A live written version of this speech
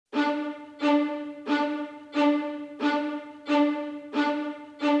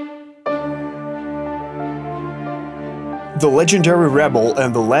The legendary rebel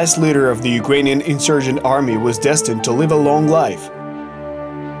and the last leader of the Ukrainian Insurgent Army was destined to live a long life.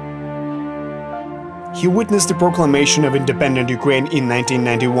 He witnessed the proclamation of independent Ukraine in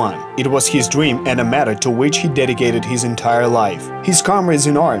 1991. It was his dream and a matter to which he dedicated his entire life. His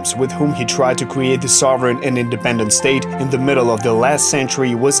comrades-in-arms, with whom he tried to create the sovereign and independent state in the middle of the last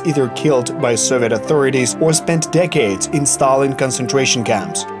century, was either killed by Soviet authorities or spent decades in Stalin concentration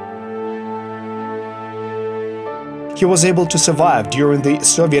camps. He was able to survive during the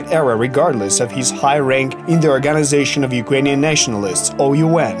Soviet era regardless of his high rank in the Organization of Ukrainian Nationalists,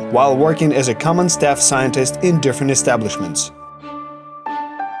 OUN, while working as a common staff scientist in different establishments.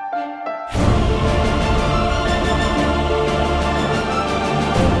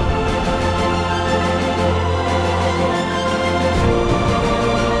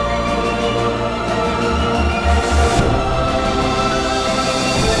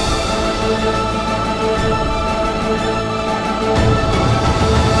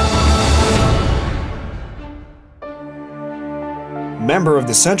 Member of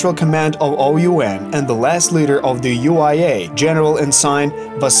the Central Command of OUN and the last leader of the UIA, General Ensign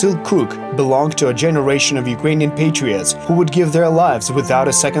Vasyl Kuk, belonged to a generation of Ukrainian patriots who would give their lives without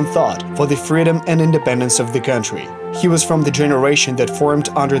a second thought for the freedom and independence of the country. He was from the generation that formed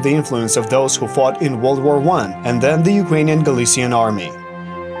under the influence of those who fought in World War I and then the Ukrainian Galician Army.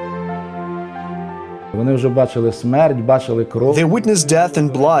 They witnessed death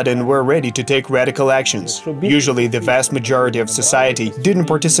and blood and were ready to take radical actions. Usually, the vast majority of society didn't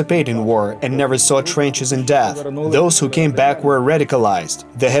participate in war and never saw trenches and death. Those who came back were radicalized.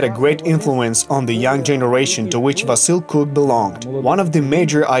 They had a great influence on the young generation to which Vasyl Kuk belonged. One of the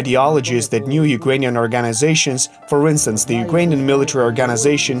major ideologies that new Ukrainian organizations, for instance the Ukrainian military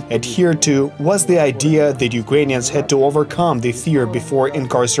organization, adhered to was the idea that Ukrainians had to overcome the fear before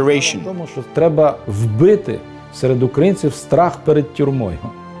incarceration. Вбити серед українців страх перед тюрмою.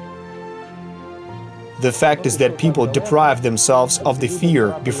 The fact is that people deprive themselves of the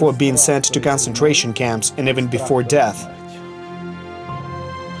fear before being sent to concentration camps and even before death.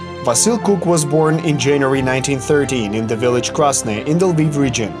 Vasyl Kuk was born in January 1913 in the village Krasne in the Lviv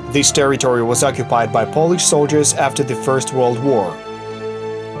region. This territory was occupied by Polish soldiers after the First World War.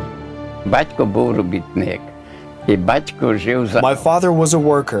 Батько був робітник. My father was a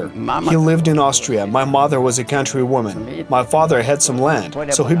worker. He lived in Austria. My mother was a countrywoman. My father had some land,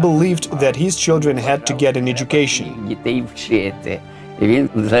 so he believed that his children had to get an education.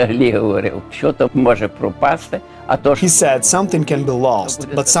 He said something can be lost,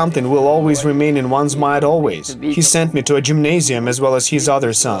 but something will always remain in one's mind always. He sent me to a gymnasium as well as his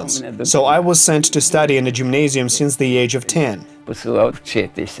other sons. So I was sent to study in a gymnasium since the age of 10.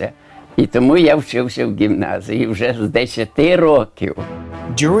 І тому я вчився в гімназії вже з 10 років.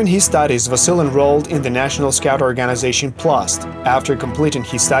 During his studies, Vasyl enrolled in the National Scout Organization Plast. After completing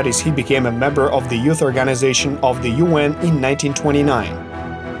his studies, he became a member of the Youth Organization of the UN in 1929.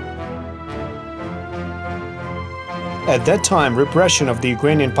 At that time, repression of the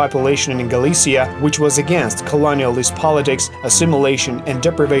Ukrainian population in Galicia, which was against colonialist politics, assimilation and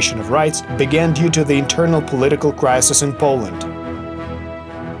deprivation of rights, began due to the internal political crisis in Poland.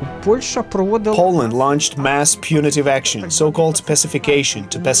 Poland launched mass punitive action, so-called pacification,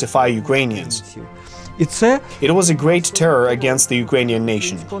 to pacify Ukrainians. It was a great terror against the Ukrainian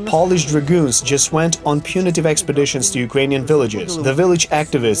nation. Polish dragoons just went on punitive expeditions to Ukrainian villages. The village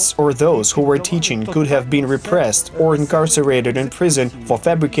activists or those who were teaching could have been repressed or incarcerated in prison for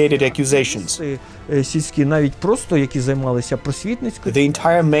fabricated accusations. The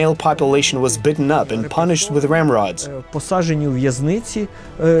entire male population was beaten up and punished with ramrods. Посаджені у в'язниці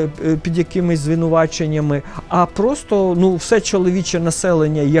під якимись звинуваченнями, а просто, все чоловіче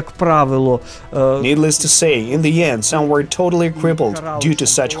населення, як правило. Needless to say, in the end, some were totally crippled due to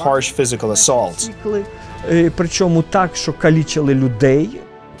such harsh physical assaults. Причому так, що калічили людей.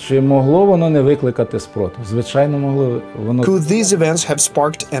 Чи могло воно не викликати спротив? Звичайно, могло воно. Could these events have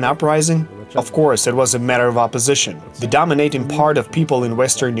sparked an uprising? Of course, it was a matter of opposition. The dominating part of people in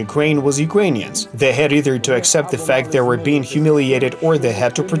Western Ukraine was Ukrainians. They had either to accept the fact they were being humiliated or they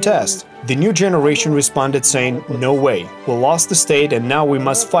had to protest. The new generation responded saying, "No way. We lost the state and now we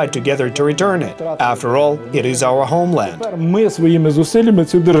must fight together to return it. After all, it is our homeland." Ми своїми зусиллями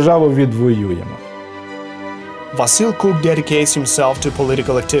цю державу відвоюємо. Vasyl Kuk dedicates himself to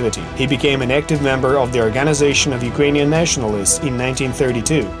political activity. He became an active member of the Organization of Ukrainian Nationalists in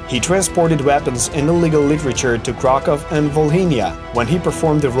 1932. He transported weapons and illegal literature to Krakow and Volhynia when he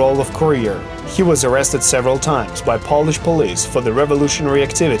performed the role of courier. He was arrested several times by Polish police for the revolutionary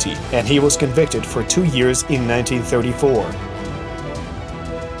activity, and he was convicted for 2 years in 1934.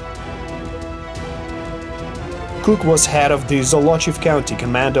 Cook was head of the Zolochiv County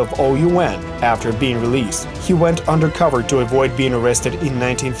Command of OUN after being released. He went undercover to avoid being arrested in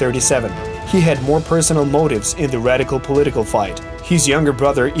 1937. He had more personal motives in the radical political fight. His younger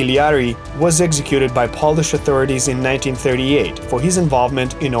brother Ilyari was executed by Polish authorities in 1938 for his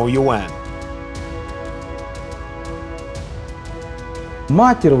involvement in OUN.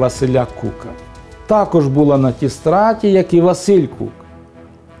 Матір Василя Кука також була на тій страті, як і Василь Кук.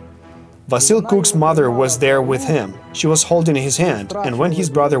 Vasil Kuk's mother was there with him. She was holding his hand, and when his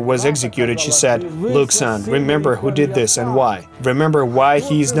brother was executed, she said, "Look, son, remember who did this and why. Remember why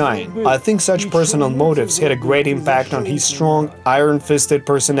he is dying." I think such personal motives had a great impact on his strong, iron-fisted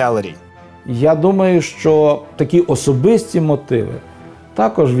personality. Я думаю, що такі особисті мотиви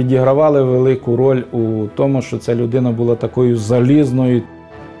також відігравали велику роль у тому, що ця людина була такою залізною.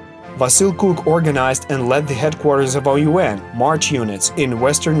 Vasil Kuk organized and led the headquarters of OUN, march units, in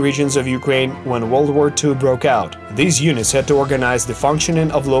western regions of Ukraine when World War II broke out. These units had to organize the functioning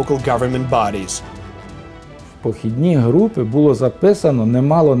of local government bodies. В похідні групи було записано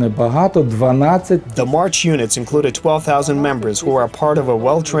немало небагато 12. The march units included 12,000 members who were part of a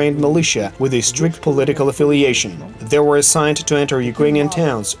well-trained militia with a strict political affiliation. They were assigned to enter Ukrainian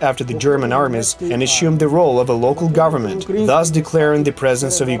towns after the German armies and assumed the role of a local government, thus declaring the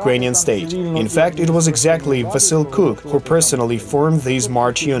presence of Ukrainian state. In fact, it was exactly Vasil Kuk who personally formed these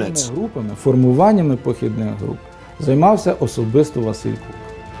march units. Формуваннями похідних груп займався особисто Василь Кук.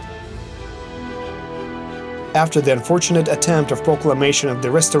 After the unfortunate attempt of proclamation of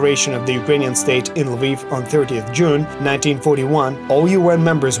the restoration of the Ukrainian state in Lviv on 30th June 1941, all UN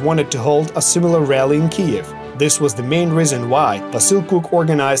members wanted to hold a similar rally in Kiev. This was the main reason why Vasil Kuk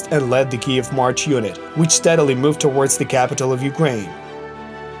organized and led the Kiev March unit, which steadily moved towards the capital of Ukraine.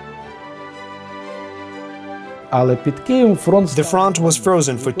 Але під Києвом фронт The front was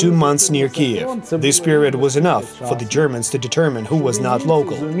frozen for 2 months near Kiev. This period was enough for the Germans to determine who was not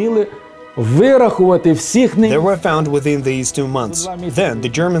local. Вирахувати всіх They were found within these 2 months. Then the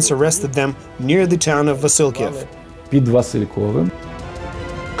Germans arrested them near the town of Vasilkiv. під Васильковим.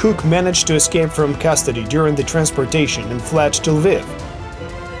 Kuk managed to escape from custody during the transportation and fled to Lviv.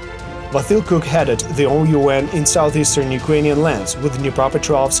 Vasil Kuk headed the OUN in southeastern Ukrainian lands with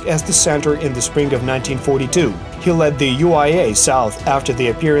Dnipropetrovsk as the center in the spring of 1942. He led the UIA south after the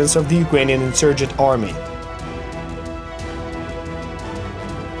appearance of the Ukrainian Insurgent Army.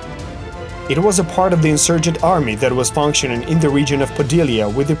 It was a part of the insurgent army that was functioning in the region of Podillia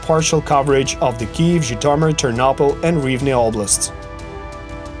with the partial coverage of the Kyiv, Zhytomyr, Ternopil and Rivne oblasts.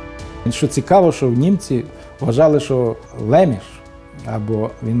 Що цікаво, що німці вважали, що Леміш, або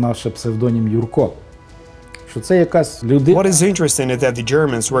він мав ще псевдонім Юрко, що це якась людина. What is interesting is that the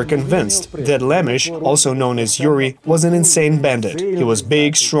Germans were convinced that Lemish, also known as Yuri, was an insane bandit. He was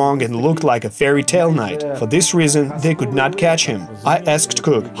big, strong, and looked like a fairy tale knight. For this reason, they could not catch him. I asked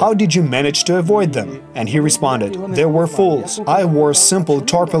Kuk, "How did you manage to avoid them?" And he responded, "They were fools. I wore simple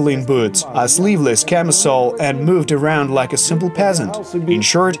tarpaulin boots, a sleeveless camisole, and moved around like a simple peasant." In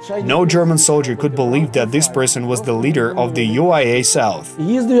short, no German soldier could believe that this person was the leader of the UIA South.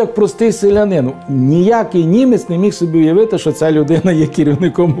 Їздив як простий селянин. Ніякий німець не міг собі уявити, що ця людина є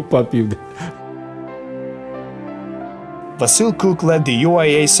керівником УПА «Південь». Vasil Kuk led the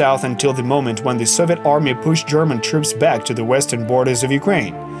UIA South until the moment when the Soviet army pushed German troops back to the western borders of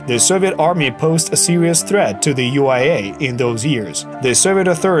Ukraine. The Soviet army posed a serious threat to the UIA in those years. The Soviet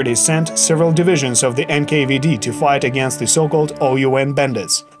authorities sent several divisions of the NKVD to fight against the so-called OUN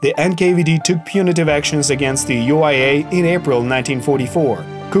bandits. The NKVD took punitive actions against the UIA in April 1944.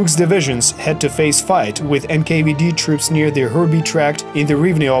 Kuk's divisions had to face fight with NKVD troops near the Hurby tract in the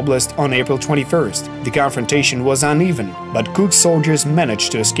Rivne Oblast on April 21st. The confrontation was uneven, but Kuk's soldiers managed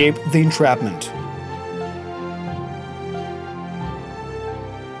to escape the entrapment.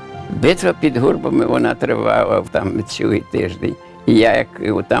 Битва під Гурбами, вона тривала там цілий тиждень. І я як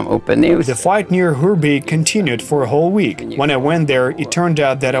там опинився. The fight near Hurby continued for a whole week. When I went there, it turned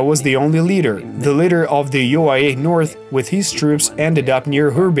out that I was the only leader. The leader of the UIA North with his troops ended up near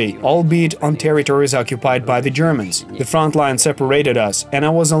Hurby, albeit on territories occupied by the Germans. The front line separated us, and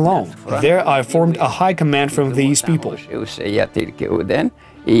I was alone. There I formed a high command from these people. Я тільки один,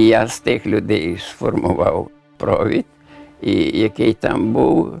 і я з тих людей сформував провід, і який там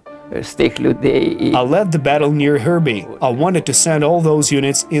був. I led the battle near Hurby. I wanted to send all those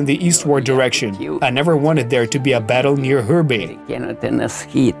units in the eastward direction. I never wanted there to be a battle near Hurby. Кинути на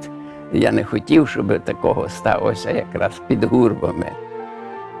схід. Я не хотів, щоб такого сталося якраз під Гурбами.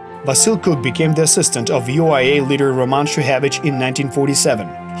 Vasil Kuk became the assistant of UIA leader Roman Shuhevich in 1947.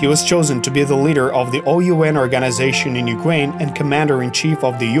 He was chosen to be the leader of the OUN organization in Ukraine and commander-in-chief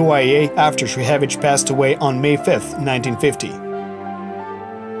of the UIA after Shuhevich passed away on May 5, 1950.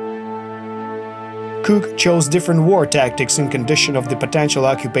 Cook chose different war tactics in condition of the potential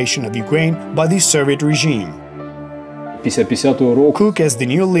occupation of Ukraine by the Soviet regime. Cook, as the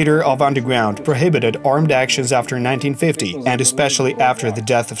new leader of underground, prohibited armed actions after 1950, and especially after the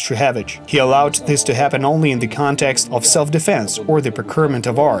death of Shuhevich. He allowed this to happen only in the context of self-defense or the procurement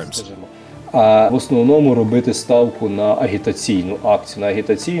of arms. В основному робити ставку на агітаційну акцію, на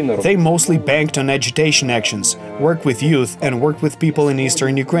агітаційну. They mostly banked on agitation actions, work with youth and work with people in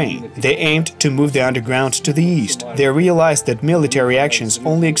eastern Ukraine. They aimed to move the underground to the east. They realized that military actions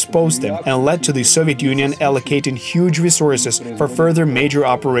only exposed them and led to the Soviet Union allocating huge resources for further major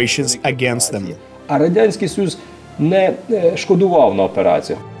operations against them. А Радянський Союз не шкодував на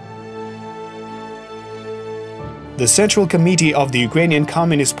операціях. The Central Committee of the Ukrainian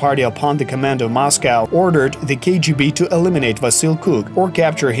Communist Party, upon the command of Moscow, ordered the KGB to eliminate Vasyl Kuk or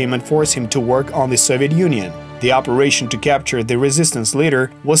capture him and force him to work on the Soviet Union. The operation to capture the resistance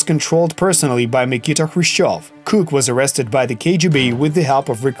leader was controlled personally by Mikita Khrushchev. Kuk was arrested by the KGB with the help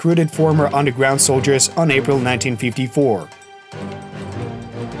of recruited former underground soldiers on April 1954.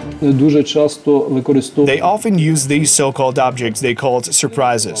 Дуже часто використовують. They often used these so-called objects they called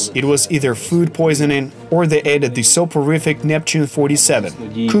surprises. It was either food poisoning or they added the soporific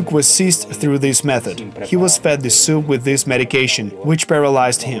Neptune-47. Kuk was seized through this method. He was fed the soup with this medication, which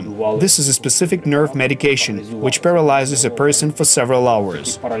paralyzed him. This is a specific nerve medication, which paralyzes a person for several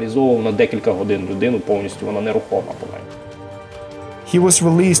hours. Паралізовував на декілька годин людину, повністю вона нерухома була. He was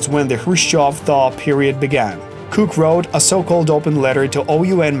released when the Khrushchev thaw period began. Kuk wrote a so-called open letter to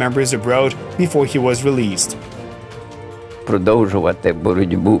OUN members abroad before he was released. Продовжувати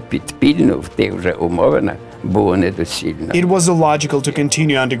боротьбу підпільно в тих же умовах було недоцільно. It was illogical to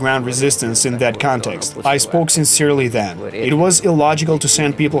continue underground resistance in that context. I spoke sincerely then. It was illogical to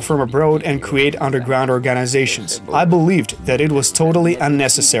send people from abroad and create underground organizations. I believed that it was totally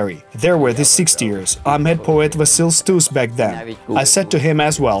unnecessary. There were the 60ers. I met poet Vasyl Stus back then. I said to him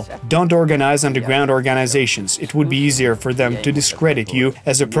as well, don't organize underground organizations. It would be easier for them to discredit you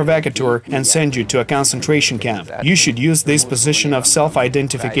as a provocateur and send you to a concentration camp. You should use this position of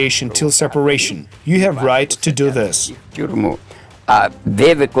self-identification till separation. You have right to do this. Тюрму. А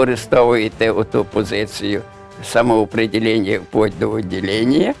ви використовуєте оту позицію самоопределення вплоть до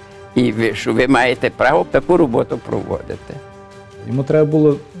відділення, і що ви маєте право таку роботу проводити. Йому треба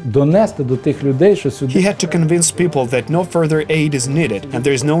було донести до тих людей, що сюди. He had to convince people that no further aid is needed and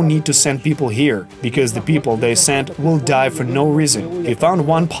there's no need to send people here, because the people they sent will die for no reason. He found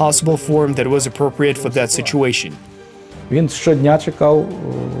one possible form that was appropriate for that situation. Він щодня чекав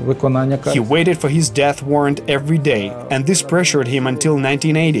виконання кари. He waited for his death warrant every day, and this pressured him until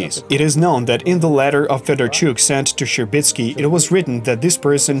 1980s. It is known that in the letter of Fedorchuk sent to Sherbitsky, it was written that this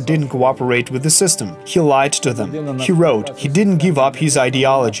person didn't cooperate with the system. He lied to them. He wrote he didn't give up his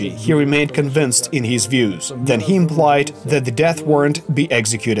ideology. He remained convinced in his views. Then he implied that the death warrant be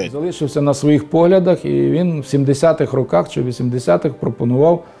executed. Залишився на своїх поглядах, і він в 70-х роках чи 80-х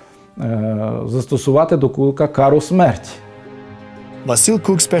пропонував застосувати до Кука кару смерті. Vasyl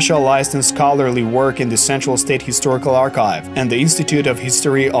Kuk specialized in scholarly work in the Central State Historical Archive and the Institute of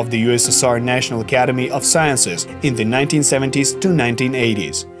History of the USSR National Academy of Sciences in the 1970s to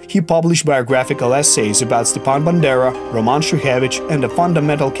 1980s. He published biographical essays about Stepan Bandera, Roman Shuhevich, and a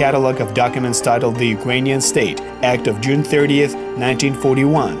fundamental catalog of documents titled The Ukrainian State, Act of June 30th,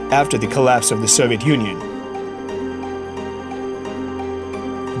 1941, after the collapse of the Soviet Union.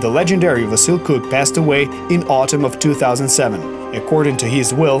 The legendary Vasyl Kuk passed away in autumn of 2007. According to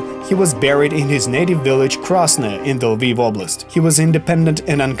his will, he was buried in his native village Krasne in the Lviv Oblast. He was independent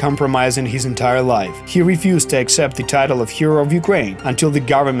and uncompromising his entire life. He refused to accept the title of Hero of Ukraine until the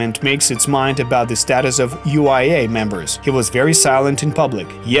government makes its mind about the status of UIA members. He was very silent in public,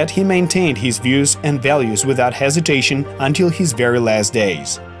 yet he maintained his views and values without hesitation until his very last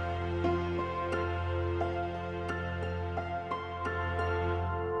days.